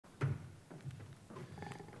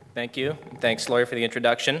Thank you. Thanks, Lori, for the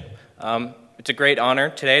introduction. It's a great honor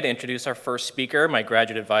today to introduce our first speaker, my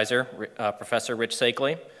graduate advisor, Professor Rich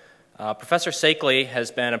Saykally. Professor Sakally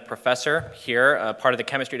has been a professor here, part of the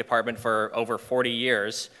chemistry department for over 40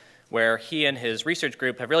 years, where he and his research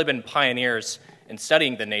group have really been pioneers in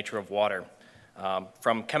studying the nature of water.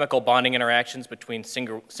 From chemical bonding interactions between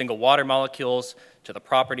single water molecules to the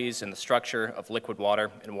properties and the structure of liquid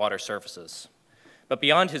water and water surfaces. But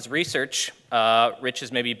beyond his research, Rich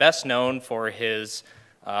is maybe best known for his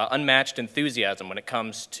unmatched enthusiasm when it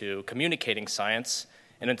comes to communicating science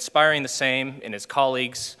and inspiring the same in his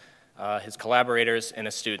colleagues, his collaborators, and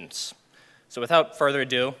his students. So without further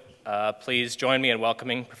ado, please join me in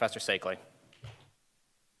welcoming Professor Saykally.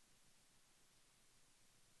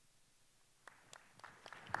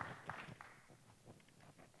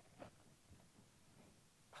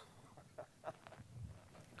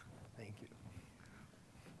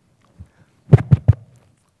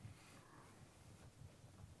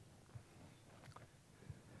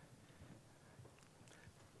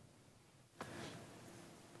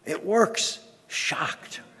 It works.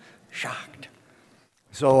 Shocked.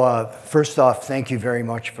 So first off, thank you very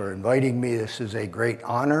much for inviting me. This is a great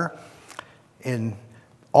honor in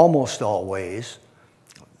almost all ways.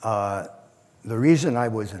 The reason I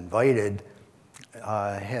was invited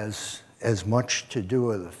has as much to do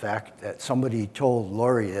with the fact that somebody told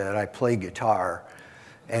Lori that I play guitar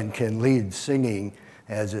and can lead singing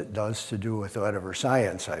as it does to do with whatever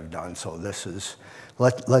science I've done. So this is,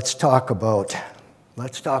 let's talk about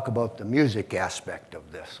the music aspect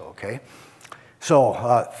of this, okay? So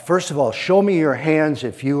first of all, show me your hands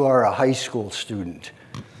if you are a high school student,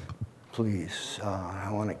 please. I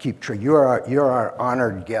want to keep track. You're our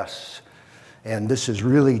honored guests, and this is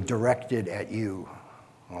really directed at you,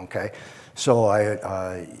 okay? So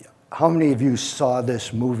how many of you saw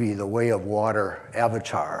this movie, The Way of Water,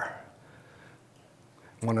 Avatar?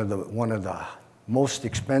 One of the most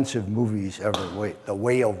expensive movies ever, The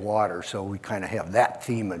Way of Water, so we kind of have that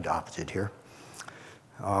theme adopted here.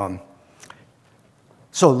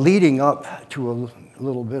 So leading up to a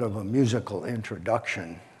little bit of a musical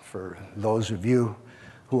introduction for those of you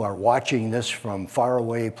who are watching this from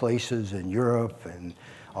faraway places in Europe and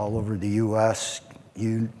all over the US,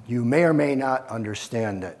 you may or may not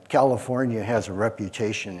understand that California has a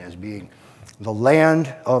reputation as being the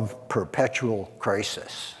land of perpetual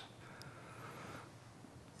crisis,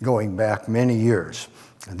 going back many years.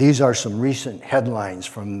 These are some recent headlines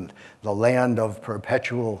from the land of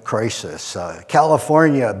perpetual crisis.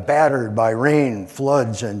 California battered by rain,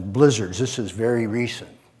 floods, and blizzards. This is very recent.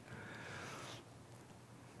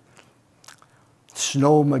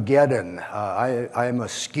 Snowmageddon. I'm a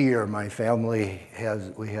skier. My family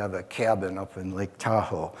we have a cabin up in Lake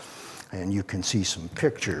Tahoe, and you can see some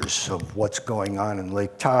pictures of what's going on in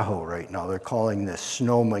Lake Tahoe right now. They're calling this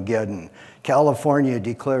Snowmageddon. California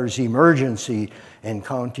declares emergency in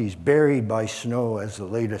counties buried by snow as the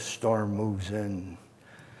latest storm moves in.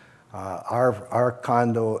 Our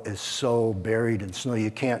condo is so buried in snow you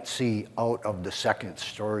can't see out of the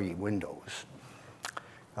second-story windows.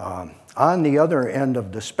 On the other end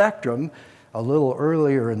of the spectrum, a little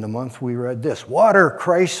earlier in the month, we read this: water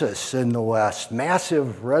crisis in the West.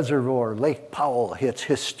 Massive reservoir, Lake Powell, hits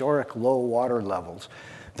historic low water levels.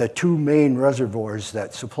 The two main reservoirs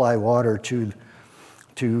that supply water to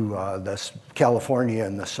California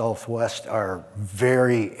and the Southwest are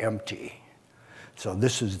very empty. So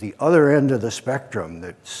this is the other end of the spectrum,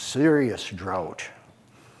 the serious drought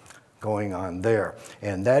going on there.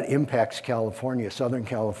 And that impacts California. Southern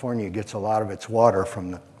California gets a lot of its water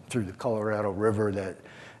through the Colorado River that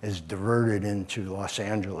is diverted into Los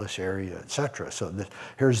Angeles area, et cetera. So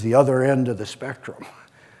here's the other end of the spectrum.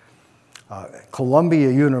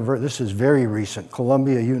 This is very recent.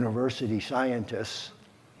 Columbia University scientists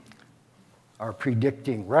are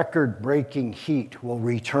predicting record-breaking heat will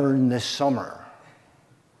return this summer.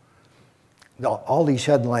 Now, all these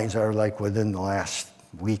headlines are like within the last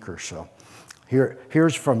week or so.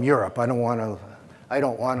 Here's from Europe. I don't want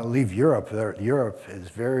to leave Europe. Europe is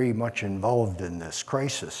very much involved in this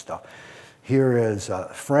crisis stuff. Here is a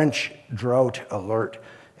French drought alert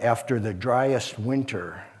after the driest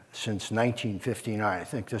winter since 1959. I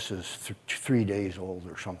think this is 3 days old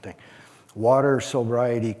or something. Water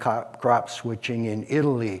sobriety crop switching in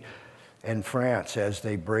Italy and France as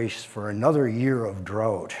they brace for another year of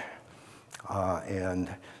drought. And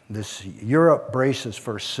Europe braces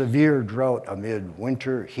for severe drought amid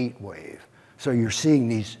winter heat wave. So you're seeing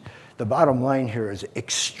the bottom line here is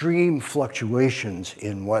extreme fluctuations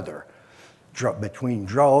in weather. Between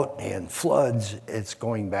drought and floods, it's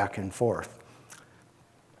going back and forth.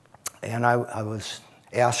 And I was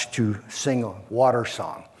asked to sing a water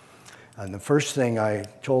song. And the first thing I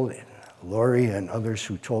told Lori and others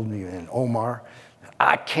who told me, and Omar,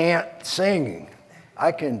 I can't sing.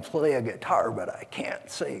 I can play a guitar, but I can't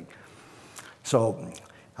sing. So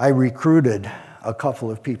I recruited a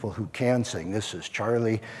couple of people who can sing. This is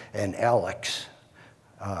Charlie and Alex,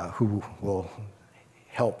 who will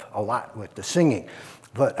help a lot with the singing.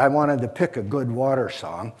 But I wanted to pick a good water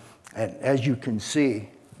song. And as you can see,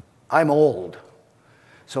 I'm old.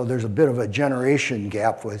 So there's a bit of a generation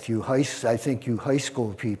gap with you. I think you high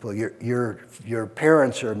school people, your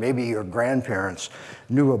parents or maybe your grandparents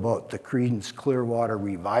knew about the Creedence Clearwater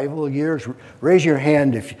revival years. Raise your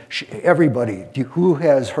hand if everybody, who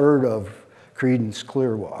has heard of Creedence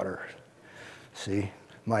Clearwater? See,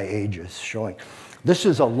 my age is showing. This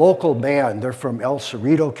is a local band. They're from El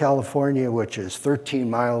Cerrito, California, which is 13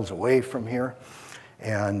 miles away from here.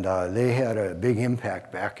 And they had a big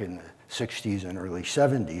impact back in the 60s and early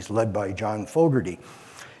 70s, led by John Fogerty.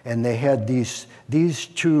 And they had these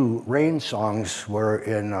two rain songs were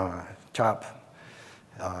in top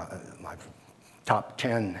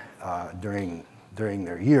 10 during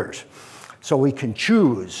their years. So we can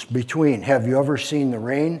choose between Have You Ever Seen the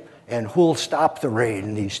Rain and Who'll Stop the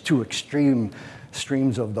Rain, these two extreme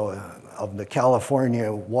streams of the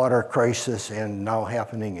California water crisis and now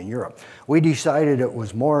happening in Europe. We decided it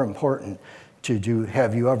was more important to do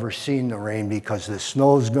Have You Ever Seen the Rain, because the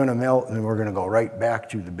snow's gonna melt and we're gonna go right back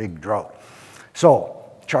to the big drought.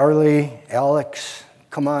 So Charlie, Alex,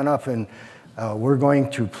 come on up, and we're going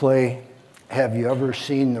to play Have You Ever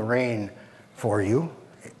Seen the Rain for you.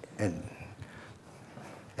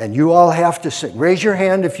 And you all have to sing. Raise your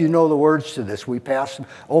hand if you know the words to this. We pass.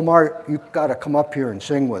 Omar, you've got to come up here and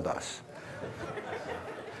sing with us.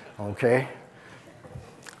 Okay?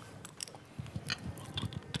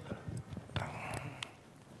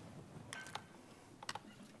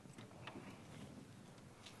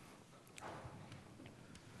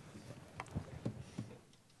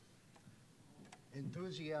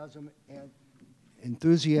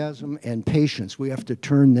 Enthusiasm and patience. We have to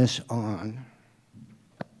turn this on.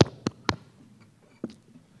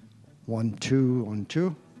 1, 2, 1,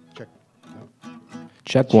 2. Check. No.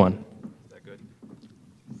 Check 1. Is that good?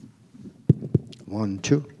 1,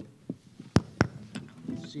 2.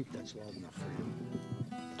 Let's see if that's loud enough for you.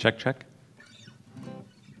 Check, check.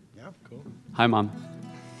 Yeah, cool. Hi, Mom.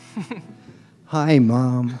 Hi,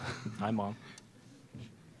 Mom. Hi, Mom.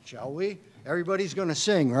 Shall we? Everybody's going to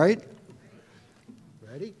sing, right?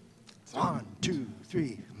 Ready? 1, 2,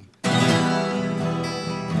 3.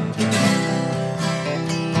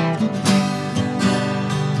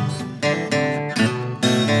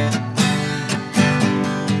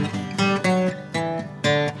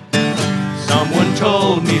 Someone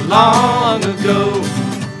told me long ago,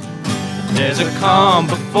 there's a calm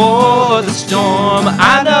before the storm.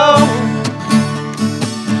 I know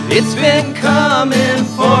it's been coming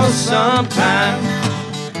for some time,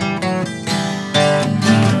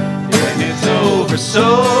 and it's over,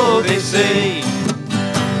 so they say.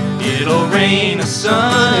 It'll rain a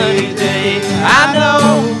sunny day. I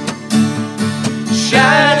know,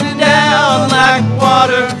 shining down like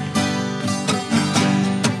water.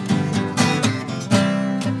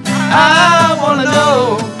 I wanna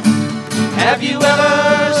know, have you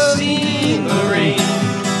ever seen the rain?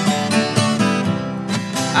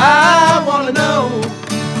 I wanna know,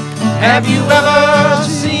 have you ever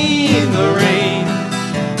seen the rain?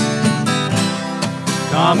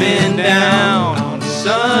 Coming down on a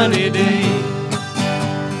sunny day.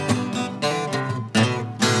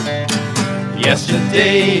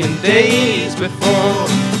 Yesterday and days before,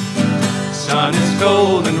 sun is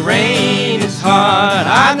cold and rain is hard.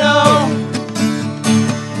 I know,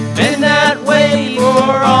 been that way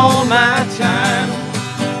for all my time.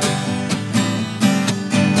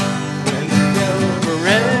 When the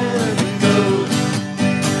never-ending goes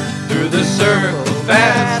through the circle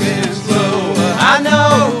fast and slow, I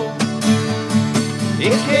know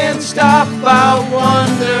it can't stop. I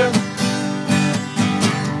wonder,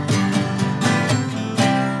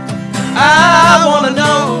 I wanna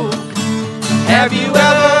know, have you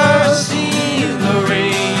ever seen the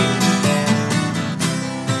rain?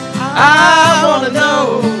 I wanna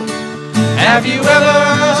know, have you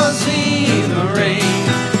ever seen the rain?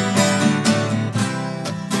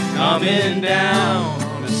 Coming down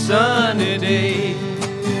on a sunny day.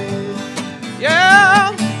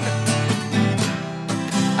 Yeah,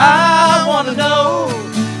 I wanna know,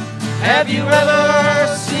 have you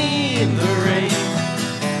ever seen the rain?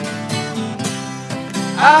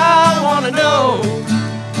 I wanna know,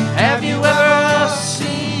 have you ever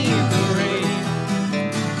seen the rain?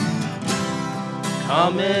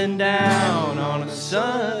 coming down on a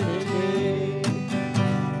sunny day.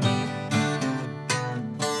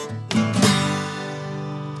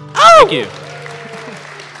 Oh! Thank you.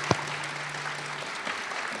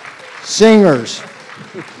 Singers.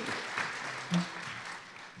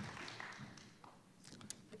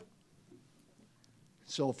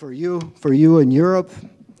 So for you in Europe,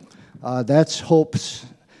 that's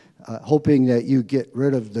hoping that you get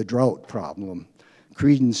rid of the drought problem.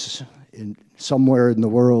 Credence somewhere in the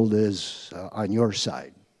world is on your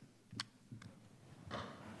side.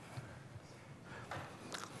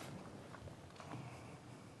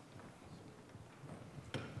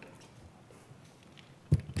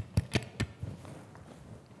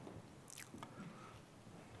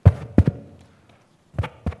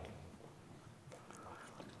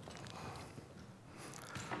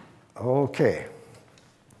 Okay.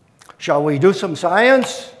 Shall we do some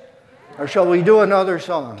science, or shall we do another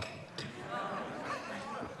song?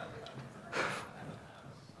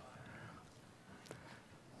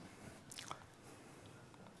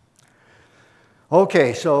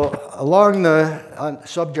 Okay, so along the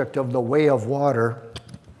subject of the way of water,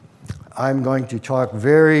 I'm going to talk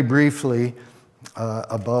very briefly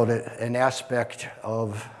about an aspect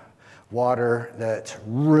of water that's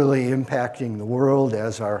really impacting the world,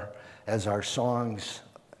 as our songs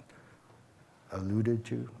alluded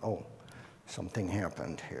to. Oh, something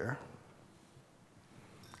happened here.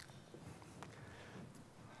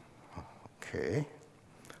 Okay,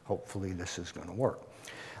 hopefully this is going to work.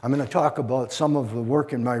 I'm going to talk about some of the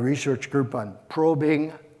work in my research group on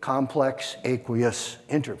probing complex aqueous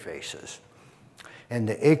interfaces. And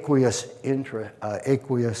the aqueous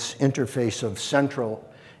interface of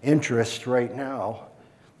central interest right now,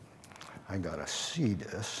 I gotta see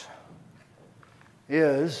this,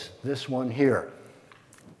 is this one here,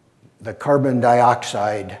 the carbon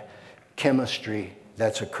dioxide chemistry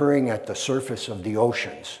that's occurring at the surface of the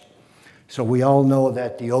oceans. So we all know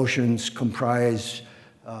that the oceans comprise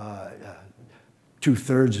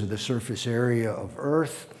 2/3 of the surface area of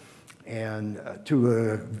Earth, and to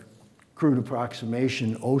a crude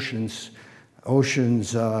approximation, oceans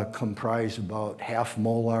comprise about 0.5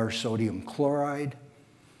 molar sodium chloride.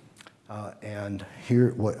 And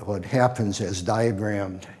here what happens as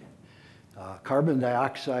diagrammed, carbon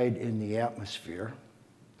dioxide in the atmosphere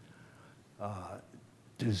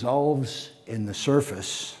dissolves in the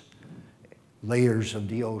surface layers of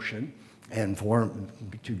the ocean and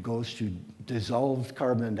goes to dissolved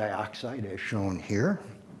carbon dioxide, as shown here.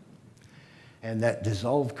 And that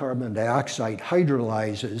dissolved carbon dioxide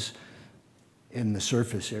hydrolyzes in the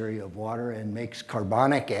surface area of water and makes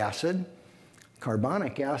carbonic acid.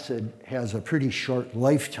 Carbonic acid has a pretty short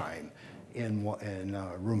lifetime in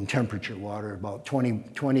room temperature water, about 20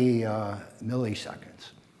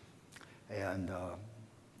 milliseconds. And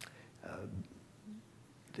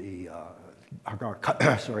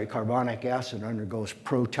carbonic acid undergoes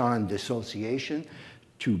proton dissociation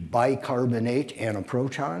to bicarbonate and a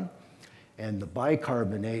proton. And the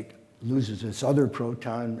bicarbonate loses its other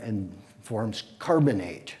proton and forms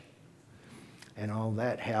carbonate. And all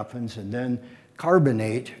that happens, and then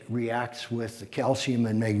carbonate reacts with the calcium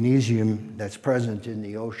and magnesium that's present in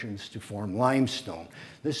the oceans to form limestone.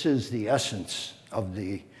 This is the essence of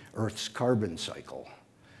the Earth's carbon cycle.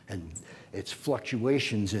 And it's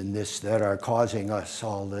fluctuations in this that are causing us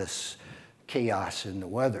all this chaos in the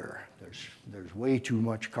weather. There's way too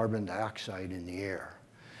much carbon dioxide in the air.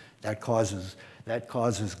 That causes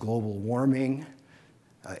global warming,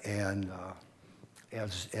 and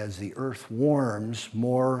as the Earth warms,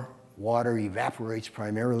 more water evaporates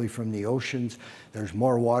primarily from the oceans. There's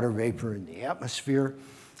more water vapor in the atmosphere.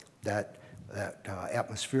 That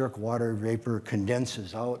atmospheric water vapor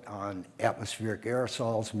condenses out on atmospheric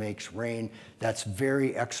aerosols, makes rain. That's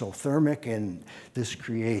very exothermic, and this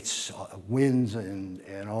creates winds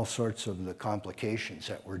and all sorts of the complications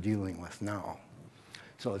that we're dealing with now.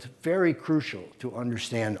 So it's very crucial to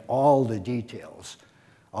understand all the details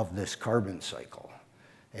of this carbon cycle.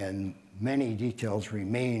 And many details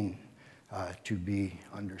remain to be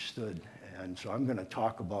understood. And so I'm going to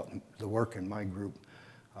talk about the work in my group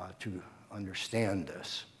to understand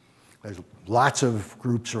this. There's lots of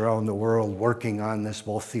groups around the world working on this,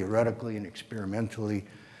 both theoretically and experimentally.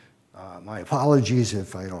 My apologies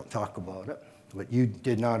if I don't talk about it, but you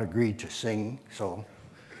did not agree to sing, so.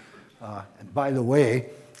 And by the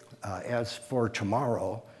way, as for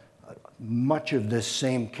tomorrow, much of this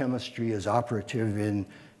same chemistry is operative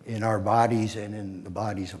in our bodies and in the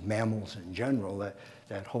bodies of mammals in general.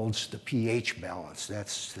 That holds the pH balance.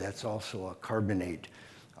 That's also a carbonate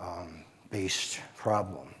based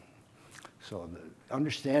problem. So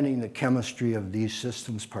understanding the chemistry of these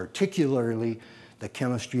systems, particularly the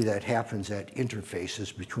chemistry that happens at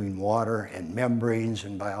interfaces between water and membranes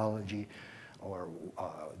in biology, or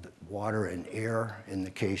water and air in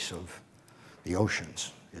the case of the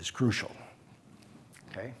oceans, is crucial.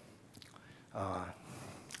 Okay?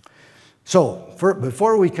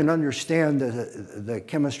 Before we can understand the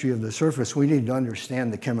chemistry of the surface, we need to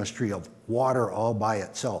understand the chemistry of water all by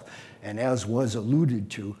itself. And as was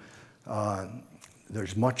alluded to,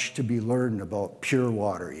 there's much to be learned about pure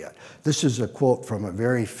water yet. This is a quote from a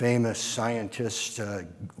very famous scientist,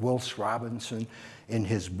 Willis Robinson, in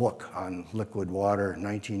his book on liquid water in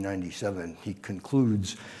 1997. He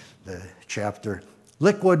concludes the chapter,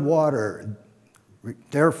 "Liquid water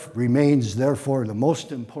remains therefore the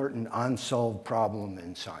most important unsolved problem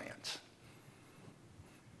in science."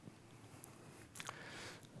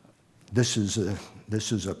 This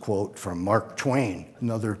is a quote from Mark Twain,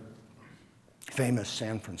 another famous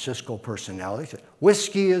San Francisco personality.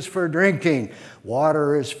 "Whiskey is for drinking,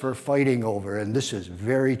 water is for fighting over," and this is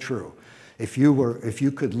very true. If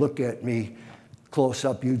you could look at me close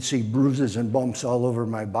up, you'd see bruises and bumps all over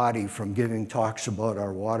my body from giving talks about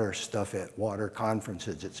our water stuff at water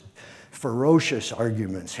conferences. It's ferocious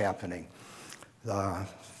arguments happening.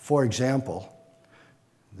 For example,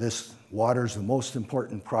 this water's the most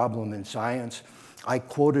important problem in science. I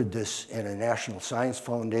quoted this in a National Science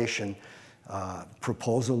Foundation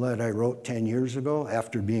proposal that I wrote 10 years ago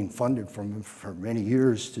after being funded for many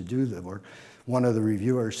years to do the work. One of the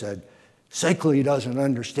reviewers said, "Saykally doesn't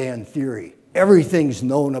understand theory. Everything's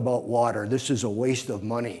known about water. This is a waste of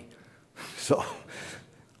money." So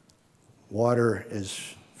water is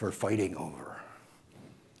for fighting over.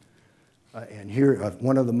 And here,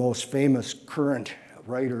 one of the most famous current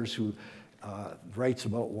writers who writes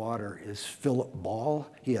about water is Philip Ball.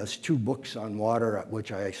 He has 2 books on water,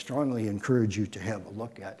 which I strongly encourage you to have a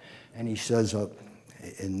look at. And he says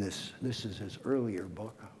in this is his earlier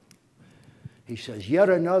book, he says, "Yet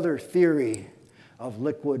another theory of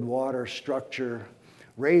liquid water structure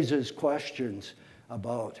raises questions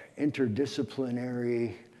about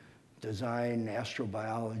interdisciplinary design,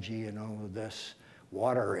 astrobiology, and all of this.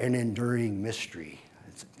 Water, an enduring mystery.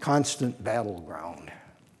 It's a constant battleground."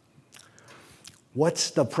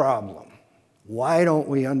 What's the problem? Why don't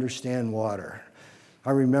we understand water?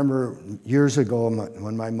 I remember years ago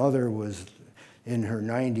when my mother was in her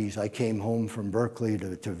 90s, I came home from Berkeley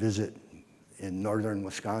to visit in northern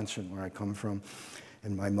Wisconsin, where I come from,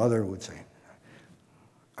 and my mother would say,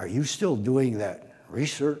 "Are you still doing that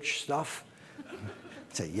research stuff?"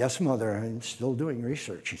 I'd say, "Yes, Mother, I'm still doing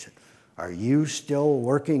research." She said, "Are you still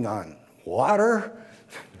working on water?"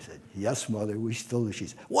 I said, "Yes, Mother, we still do." She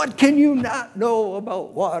said, "What can you not know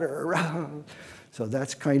about water?" So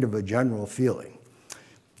that's kind of a general feeling.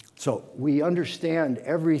 So we understand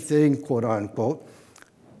everything, quote unquote,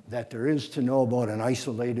 that there is to know about an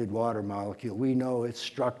isolated water molecule. We know its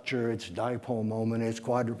structure, its dipole moment, its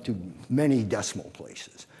quadrupole, to many decimal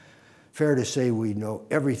places. Fair to say we know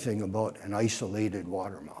everything about an isolated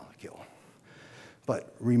water molecule.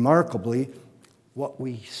 But remarkably, what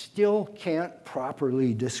we still can't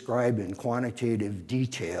properly describe in quantitative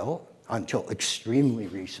detail, until extremely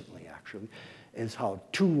recently actually, is how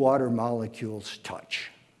 2 water molecules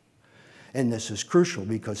touch. And this is crucial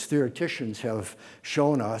because theoreticians have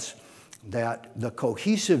shown us that the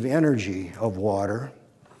cohesive energy of water,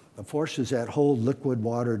 the forces that hold liquid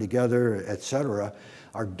water together, etc.,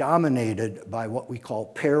 are dominated by what we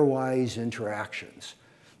call pairwise interactions.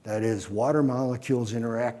 That is, water molecules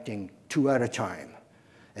interacting 2 at a time.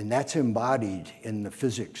 And that's embodied in the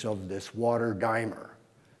physics of this water dimer.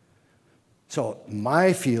 So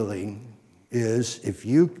my feeling is if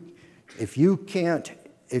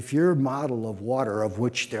your model of water, of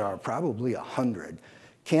which there are probably 100,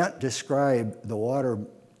 can't describe the water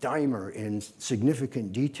dimer in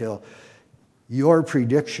significant detail, your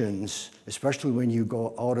predictions, especially when you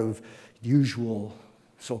go out of usual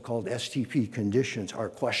so-called STP conditions, are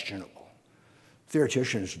questionable.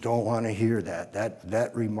 Theoreticians don't want to hear that.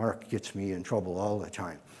 That remark gets me in trouble all the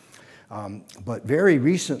time. But very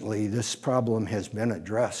recently, this problem has been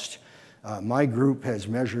addressed. My group has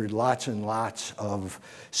measured lots and lots of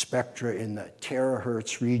spectra in the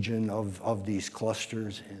terahertz region of these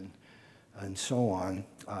clusters and so on.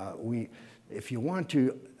 If you want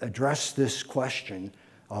to address this question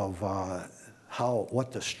of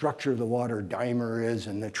what the structure of the water dimer is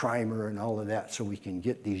and the trimer and all of that, so we can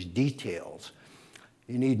get these details,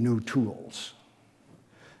 you need new tools.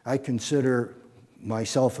 I consider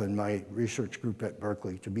myself and my research group at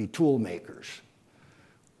Berkeley to be tool makers.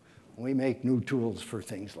 We make new tools for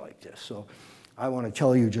things like this. So I want to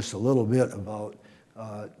tell you just a little bit about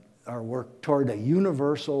our work toward a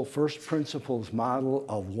universal first principles model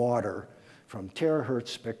of water from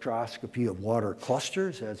terahertz spectroscopy of water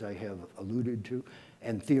clusters, as I have alluded to,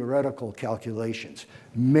 and theoretical calculations.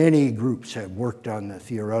 Many groups have worked on the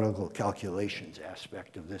theoretical calculations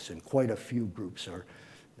aspect of this, and quite a few groups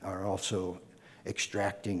are also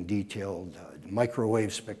extracting detailed microwave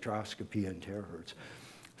spectroscopy in terahertz.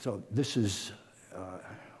 So this is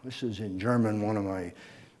in German.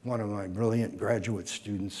 One of my brilliant graduate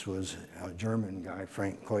students was a German guy,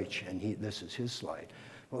 Frank Koich, and this is his slide.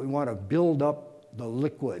 But we want to build up the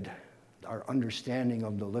liquid, our understanding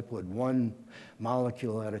of the liquid, one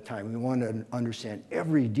molecule at a time. We want to understand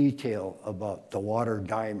every detail about the water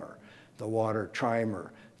dimer, the water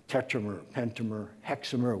trimer, tetramer, pentamer,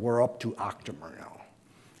 hexamer. We're up to octamer now.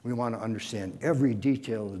 We want to understand every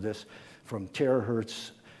detail of this from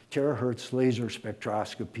terahertz laser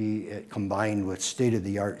spectroscopy combined with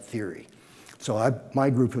state-of-the-art theory. So my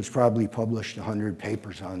group has probably published 100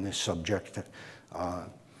 papers on this subject.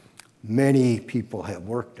 Many people have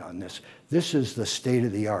worked on this. This is the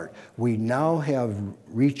state-of-the-art. We now have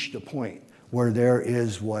reached a point where there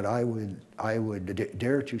is what I would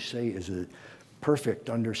dare to say is a perfect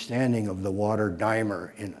understanding of the water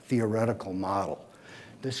dimer in a theoretical model.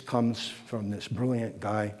 This comes from this brilliant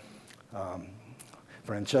guy,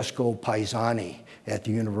 Francesco Paesani at the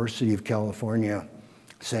University of California,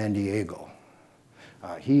 San Diego.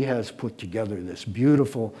 He has put together this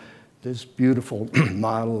beautiful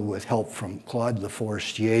model with help from Claude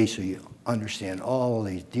Leforestier, so you understand all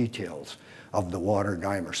these details of the water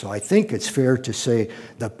dimer. So I think it's fair to say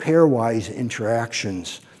the pairwise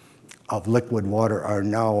interactions of liquid water are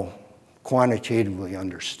now quantitatively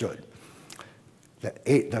understood.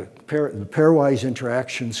 The pairwise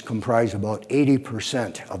interactions comprise about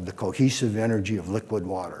 80% of the cohesive energy of liquid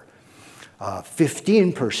water.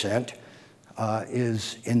 15%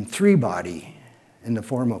 is in three-body, in the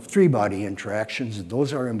form of three-body interactions.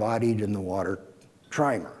 Those are embodied in the water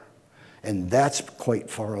trimer, and that's quite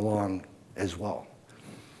far along as well.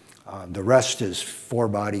 The rest is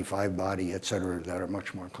four-body, five-body, et cetera, that are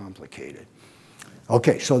much more complicated.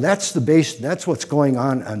 Okay, so that's the base, that's what's going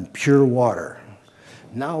on pure water.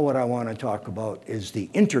 Now what I want to talk about is the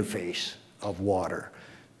interface of water.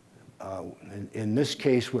 In this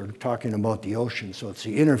case, we're talking about the ocean, so it's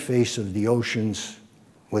the interface of the oceans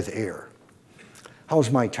with air. How's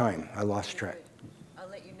my time? I lost track. I'll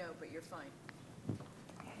let you know, but you're fine.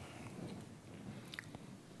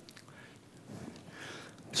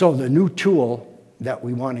 So the new tool that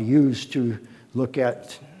we want to use to look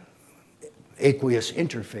at aqueous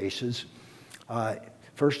interfaces,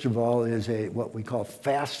 first of all, is what we call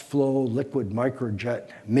fast flow liquid microjet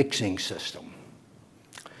mixing system.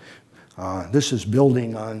 This is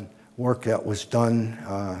building on work that was done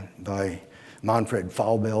by Manfred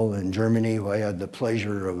Faubel in Germany, who I had the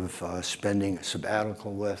pleasure of spending a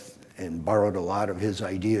sabbatical with and borrowed a lot of his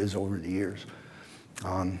ideas over the years.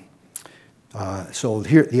 So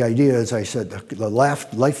here, the idea, as I said, the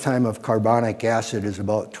lifetime of carbonic acid is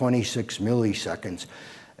about 26 milliseconds,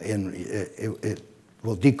 and it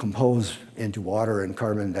will decompose into water and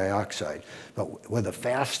carbon dioxide. But with a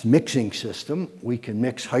fast mixing system, we can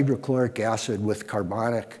mix hydrochloric acid with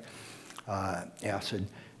carbonic acid,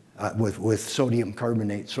 with sodium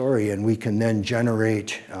carbonate, sorry, and we can then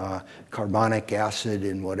generate carbonic acid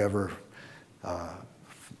in whatever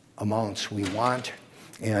amounts we want.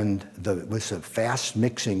 And with a fast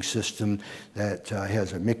mixing system that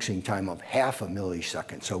has a mixing time of half a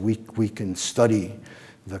millisecond. So we can study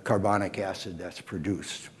the carbonic acid that's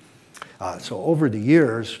produced. So over the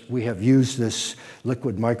years, we have used this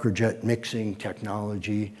liquid microjet mixing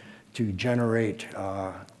technology to generate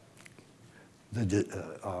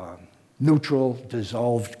neutral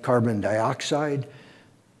dissolved carbon dioxide,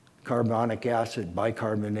 carbonic acid,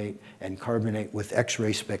 bicarbonate, and carbonate with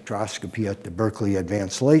X-ray spectroscopy at the Berkeley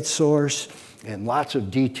Advanced Light Source, and lots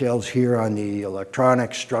of details here on the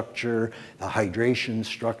electronic structure, the hydration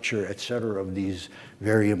structure, et cetera, of these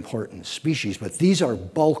very important species. But these are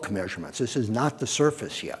bulk measurements. This is not the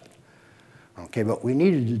surface yet. Okay, but we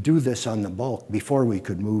needed to do this on the bulk before we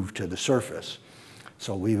could move to the surface.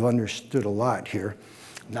 So we've understood a lot here.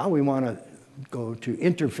 Now we want to go to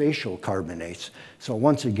interfacial carbonates. So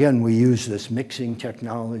once again, we use this mixing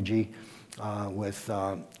technology with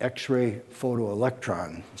X-ray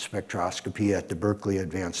photoelectron spectroscopy at the Berkeley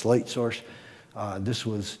Advanced Light Source. This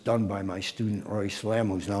was done by my student Roy Slam,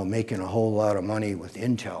 who's now making a whole lot of money with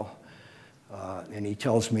Intel. And he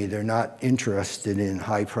tells me they're not interested in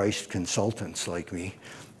high-priced consultants like me,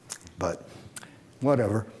 but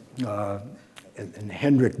whatever. and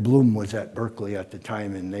Hendrik Bloom was at Berkeley at the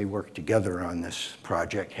time, and they worked together on this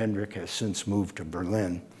project. Hendrik has since moved to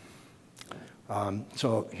Berlin.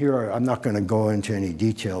 So here I'm not going to go into any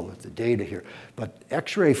detail with the data here, but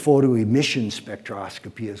X-ray photoemission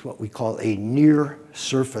spectroscopy is what we call a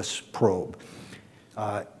near-surface probe.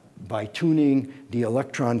 By tuning the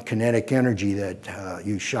electron kinetic energy that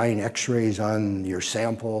you shine X-rays on your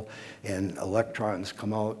sample and electrons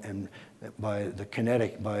come out, and by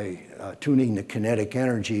tuning the kinetic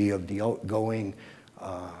energy of the outgoing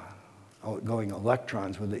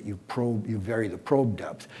electrons with it, you vary the probe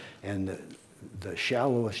depth, and the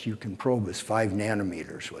shallowest you can probe is 5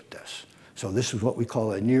 nanometers with this. So this is what we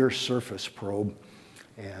call a near-surface probe,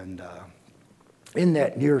 and in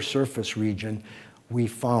that near-surface region, we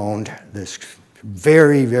found this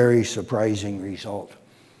very, very surprising result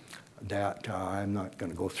that I'm not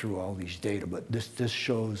going to go through all these data, but this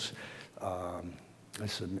shows,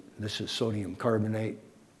 this is sodium carbonate.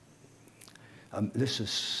 This is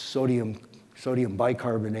sodium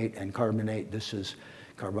bicarbonate and carbonate. This is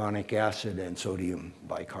carbonic acid and sodium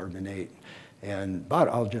bicarbonate. But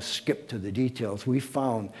I'll just skip to the details. We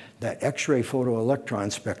found that X-ray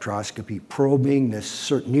photoelectron spectroscopy probing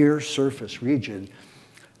this near-surface region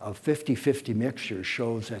of 50-50 mixture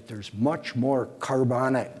shows that there's much more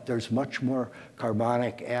carbonic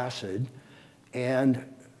acid and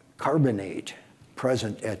carbonate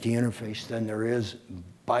present at the interface than there is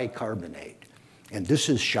bicarbonate. And this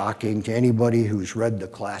is shocking to anybody who's read the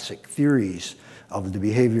classic theories of the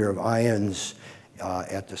behavior of ions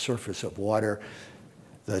at the surface of water.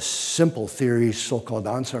 The simple theories, so-called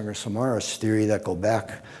Onsager-Samaras theory, that go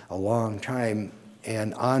back a long time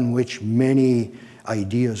and on which many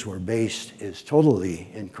ideas were based, is totally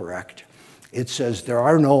incorrect. It says there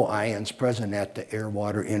are no ions present at the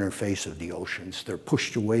air-water interface of the oceans. They're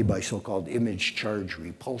pushed away by so-called image charge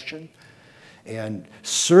repulsion. And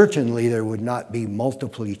certainly there would not be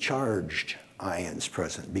multiply charged ions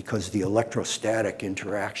present because the electrostatic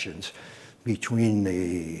interactions between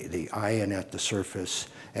the ion at the surface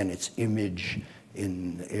and its image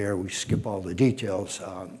in the air, we skip all the details,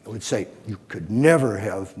 I would say you could never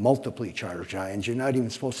have multiply charged ions. You're not even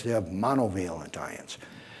supposed to have monovalent ions.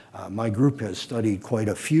 My group has studied quite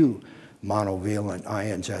a few monovalent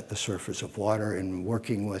ions at the surface of water, and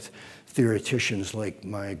working with theoreticians like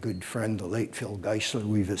my good friend, the late Phil Geisler,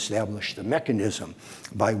 we've established the mechanism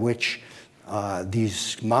by which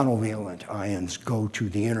these monovalent ions go to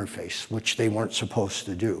the interface, which they weren't supposed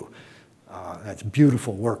to do. That's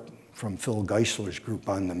beautiful work from Phil Geisler's group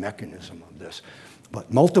on the mechanism of this.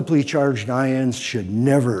 But multiply charged ions should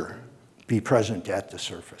never be present at the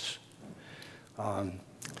surface.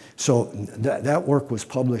 So that work was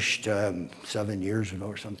published 7 years ago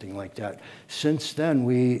or something like that. Since then,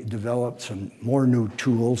 we developed some more new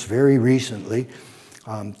tools very recently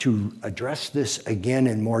to address this again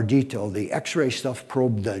in more detail. The X-ray stuff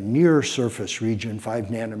probed the near surface region, 5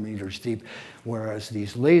 nanometers deep, whereas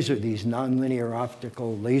these nonlinear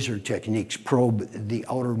optical laser techniques probe the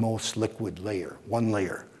outermost liquid layer, one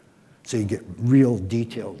layer. So you get real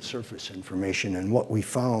detailed surface information. And what we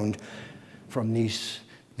found from these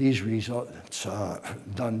results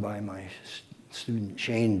done by my student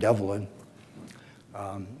Shane Devlin,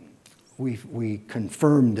 we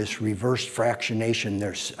confirmed this reverse fractionation.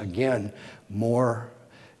 There's, again, more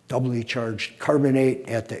doubly charged carbonate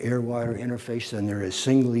at the air-water interface than there is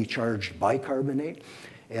singly charged bicarbonate.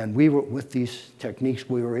 And with these techniques,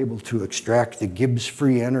 we were able to extract the Gibbs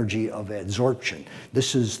free energy of adsorption.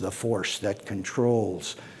 This is the force that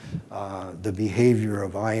controls the behavior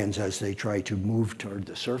of ions as they try to move toward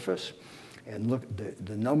the surface. And look,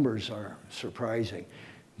 the numbers are surprising.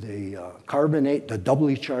 The carbonate, the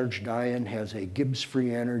doubly charged ion, has a Gibbs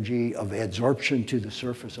free energy of adsorption to the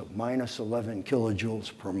surface of -11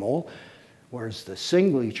 kilojoules per mole, whereas the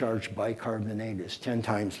singly charged bicarbonate is 10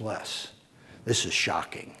 times less. This is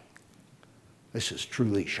shocking. This is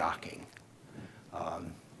truly shocking.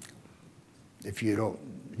 If you don't,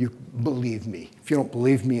 you believe me. If you don't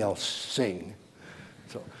believe me, I'll sing.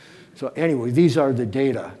 So anyway, these are the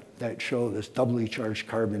data that show this doubly charged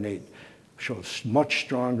carbonate shows much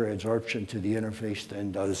stronger adsorption to the interface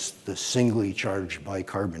than does the singly charged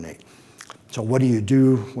bicarbonate. So what do you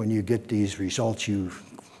do when you get these results? You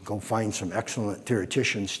go find some excellent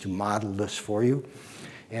theoreticians to model this for you.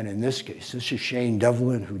 And in this case, this is Shane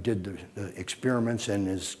Devlin, who did the experiments and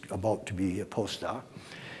is about to be a postdoc.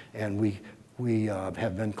 And we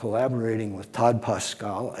have been collaborating with Todd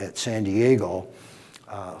Pascal at San Diego,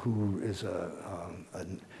 who is a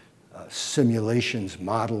simulations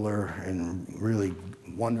modeler and really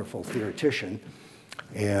wonderful theoretician.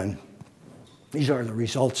 And These are the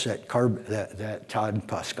results that, that Todd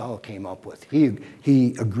Pascal came up with.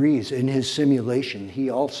 He agrees in his simulation, he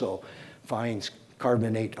also finds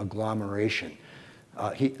carbonate agglomeration,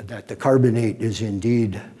 that the carbonate is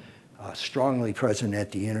indeed strongly present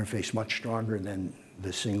at the interface, much stronger than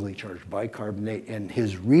the singly charged bicarbonate. And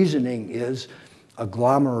his reasoning is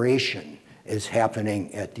agglomeration is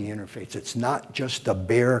happening at the interface. It's not just a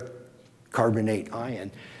bare carbonate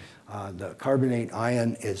ion. The carbonate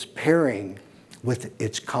ion is pairing with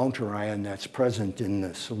its counter ion that's present in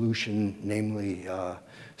the solution, namely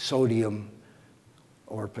sodium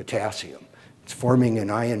or potassium. It's forming an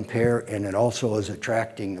ion pair, and it also is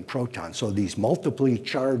attracting the proton. So these multiply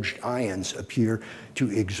charged ions appear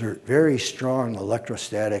to exert very strong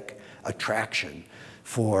electrostatic attraction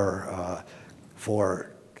for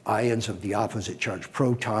ions of the opposite charge,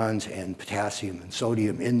 protons and potassium and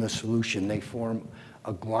sodium in the solution. They form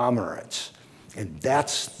agglomerates. And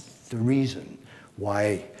that's the reason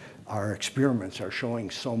why our experiments are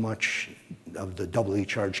showing so much of the doubly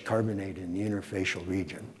charged carbonate in the interfacial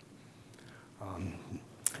region.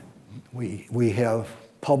 We have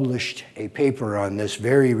published a paper on this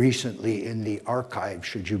very recently in the archive,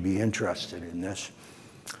 should you be interested in this.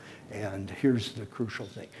 And here's the crucial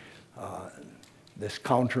thing. This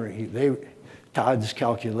Todd's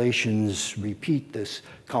calculations repeat this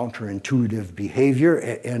counterintuitive behavior,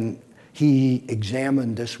 and he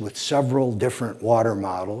examined this with several different water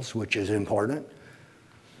models, which is important.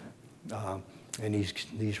 And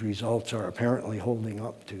these results are apparently holding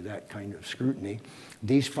up to that kind of scrutiny.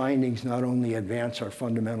 These findings not only advance our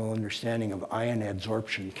fundamental understanding of ion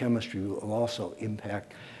adsorption chemistry, but will also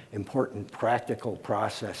impact important practical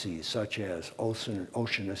processes such as ocean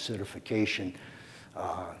acidification,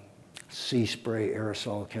 sea spray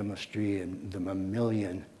aerosol chemistry, and the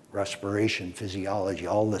mammalian respiration physiology,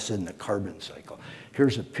 all this in the carbon cycle.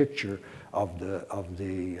 Here's a picture of the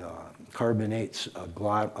carbonates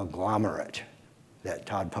agglomerate that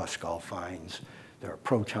Todd Pascal finds. There are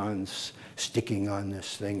protons sticking on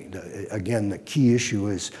this thing. Again, the key issue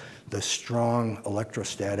is the strong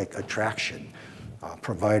electrostatic attraction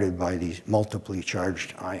provided by these multiply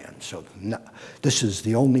charged ions. So this is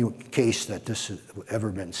the only case that this has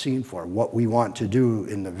ever been seen for. What we want to do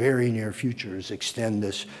in the very near future is extend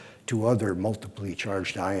this to other multiply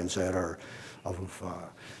charged ions that are of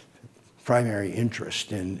primary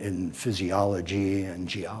interest in physiology and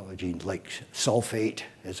geology, like sulfate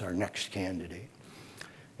is our next candidate.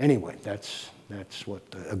 Anyway, that's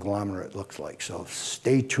what the agglomerate looks like. So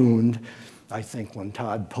stay tuned. I think when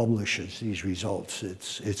Todd publishes these results,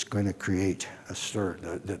 it's going to create a stir.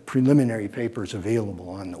 The preliminary paper is available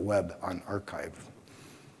on the web on archive.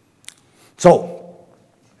 So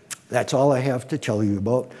that's all I have to tell you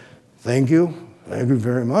about. Thank you. Thank you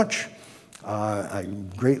very much. I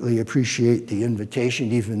greatly appreciate the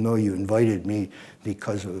invitation, even though you invited me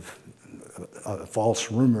because of a false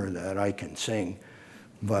rumor that I can sing.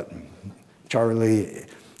 But Charlie,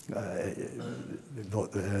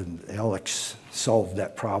 Alex solved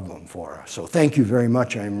that problem for us. So thank you very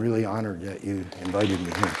much. I'm really honored that you invited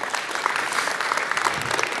me here.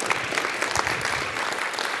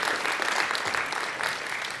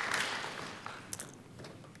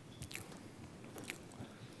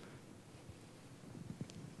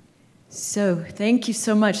 So thank you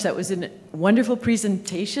so much. That was a wonderful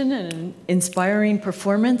presentation and an inspiring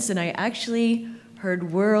performance. And I actually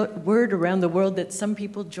heard word around the world that some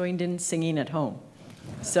people joined in singing at home.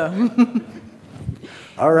 So.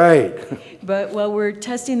 All right. But while we're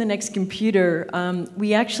testing the next computer,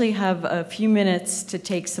 we actually have a few minutes to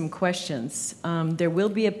take some questions. There will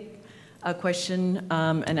be a question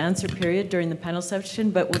and answer period during the panel session,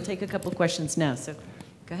 but we'll take a couple questions now. So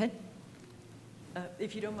go ahead.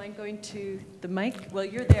 If you don't mind going to the mic. Well,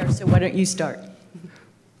 you're there, so why don't you start?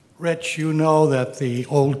 Rich, you know that the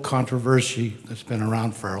old controversy that's been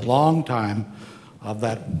around for a long time of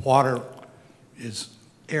that water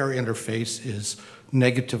air interface is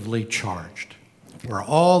negatively charged, where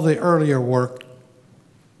all the earlier work,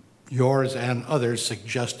 yours and others,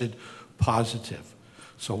 suggested positive.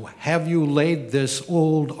 So have you laid this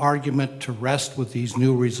old argument to rest with these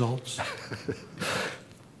new results?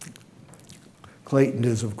 Clayton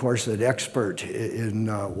is, of course, an expert in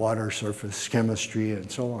water surface chemistry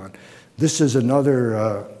and so on. This is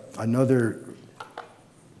another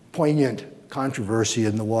poignant controversy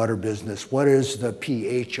in the water business. What is the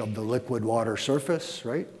pH of the liquid water surface,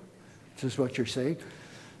 right? This is what you're saying?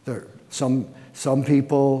 Some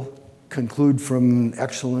people conclude from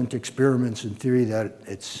excellent experiments in theory that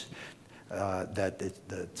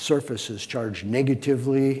the surface is charged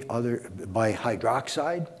negatively by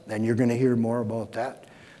hydroxide, and you're going to hear more about that.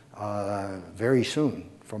 very soon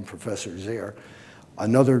from Professor Zaire.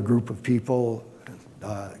 Another group of people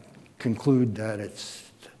conclude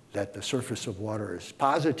that the surface of water is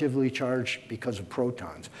positively charged because of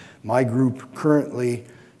protons. My group currently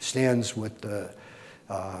stands with the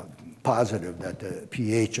positive, that the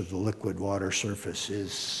pH of the liquid water surface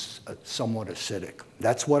is somewhat acidic.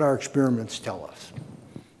 That's what our experiments tell us.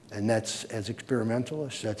 And that's, as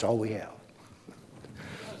experimentalists, that's all we have. Yes,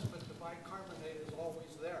 but the bicarbonate is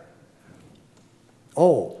always there.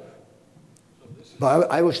 Oh,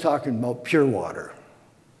 but I was talking about pure water.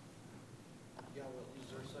 Yeah, well,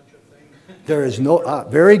 is there such a thing? There is no,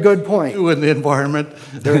 very good point. In the environment.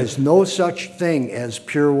 There is no such thing as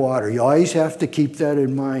pure water. You always have to keep that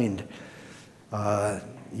in mind.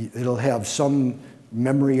 It'll have some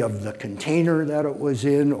memory of the container that it was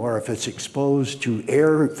in, or if it's exposed to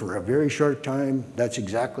air for a very short time, that's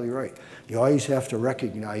exactly right. You always have to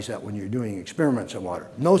recognize that when you're doing experiments on water.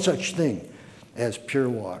 No such thing as pure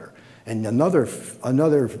water. And another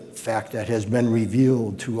fact that has been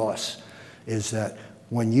revealed to us is that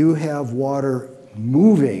when you have water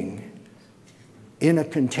moving in a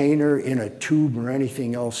container, in a tube, or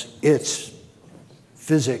anything else, its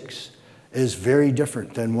physics is very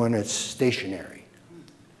different than when it's stationary.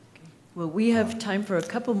 Well, we have time for a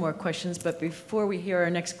couple more questions, but before we hear our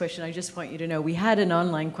next question, I just want you to know we had an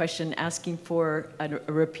online question asking for a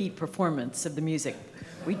repeat performance of the music.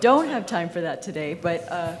 We don't have time for that today,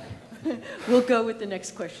 but we'll go with the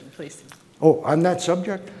next question, please. Oh, on that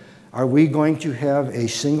subject, are we going to have a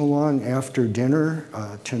sing-along after dinner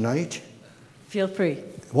tonight? Feel free.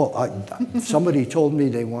 Well, somebody told me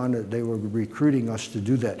they were recruiting us to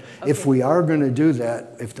do that. Okay. If we are going to do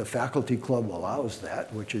that, if the faculty club allows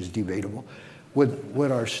that, which is debatable, would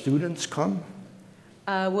our students come?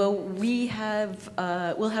 Well, we'll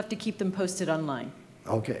have to keep them posted online.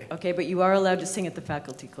 Okay. Okay, but you are allowed to sing at the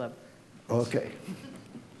faculty club. Okay.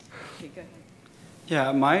 Okay, go ahead.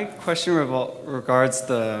 Yeah, my question regards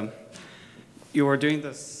you were doing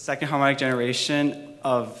the second harmonic generation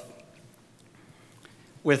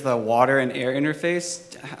with a water and air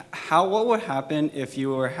interface. What would happen if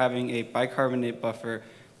you were having a bicarbonate buffer,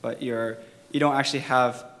 but you don't actually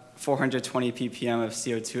have 420 ppm of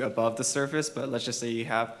CO2 above the surface, but let's just say you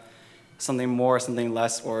have something more, something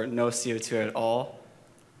less, or no CO2 at all?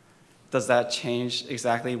 Does that change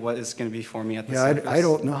exactly what is going to be forming at the surface? I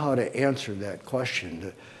don't know how to answer that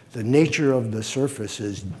question. The nature of the surface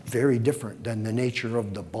is very different than the nature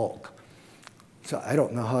of the bulk. So I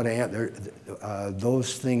don't know how to answer.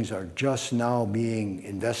 Those things are just now being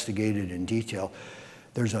investigated in detail.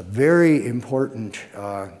 There's a very important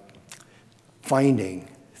finding,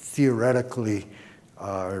 theoretically,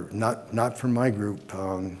 not from my group.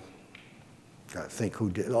 I think who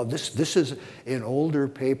did. Oh, this is an older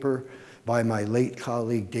paper by my late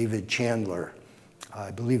colleague David Chandler. I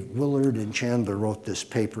believe Willard and Chandler wrote this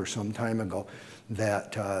paper some time ago.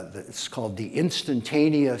 That it's called the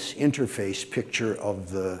instantaneous interface picture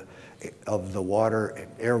of the water,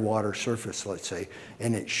 air-water surface, let's say,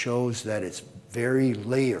 and it shows that it's very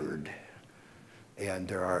layered, and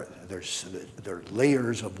there are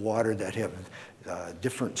layers of water that have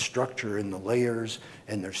different structure in the layers,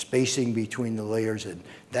 and there's spacing between the layers, and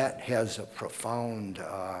that has a profound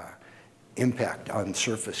impact on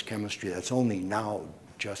surface chemistry that's only now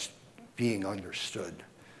just being understood.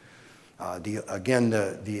 Again,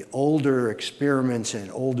 the older experiments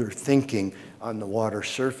and older thinking on the water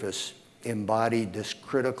surface embodied this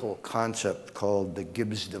critical concept called the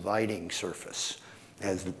Gibbs dividing surface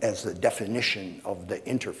as the definition of the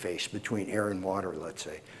interface between air and water, let's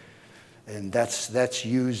say. And that's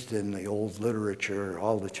used in the old literature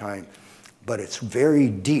all the time. But it's very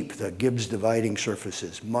deep. The Gibbs dividing surface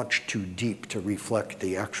is much too deep to reflect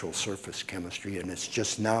the actual surface chemistry, and it's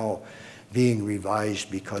just now being revised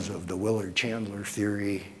because of the Willard-Chandler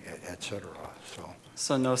theory, et cetera.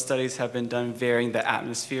 So no studies have been done varying the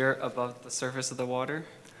atmosphere above the surface of the water?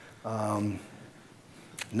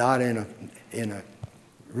 Not in a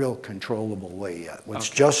real controllable way yet. It's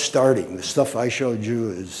just starting. The stuff I showed you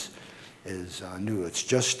is new. It's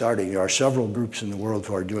just starting. There are several groups in the world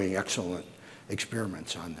who are doing excellent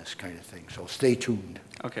experiments on this kind of thing. So stay tuned.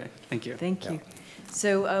 Okay, thank you. Thank you.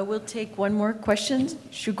 So we'll take one more question.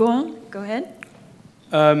 Shuguang, go ahead.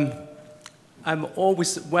 I'm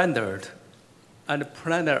always wondered, and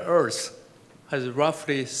planet Earth has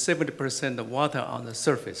roughly 70% of water on the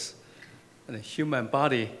surface, and the human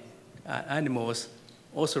body, animals,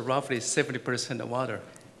 also roughly 70% of water.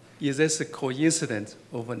 Is this a coincidence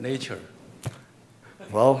of nature?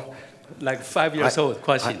 Well, like 5 years old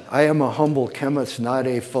question. I am a humble chemist, not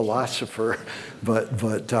a philosopher, but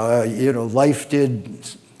you know, life did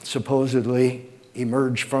supposedly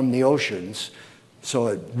emerge from the oceans. So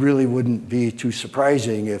it really wouldn't be too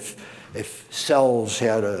surprising if cells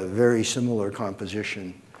had a very similar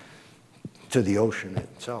composition to the ocean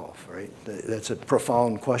itself, right? That's a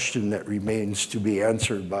profound question that remains to be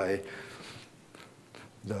answered by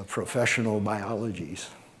the professional biologies,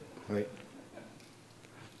 right?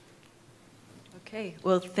 Okay,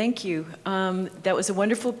 well, thank you. That was a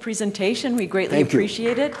wonderful presentation. We greatly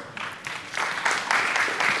appreciate it.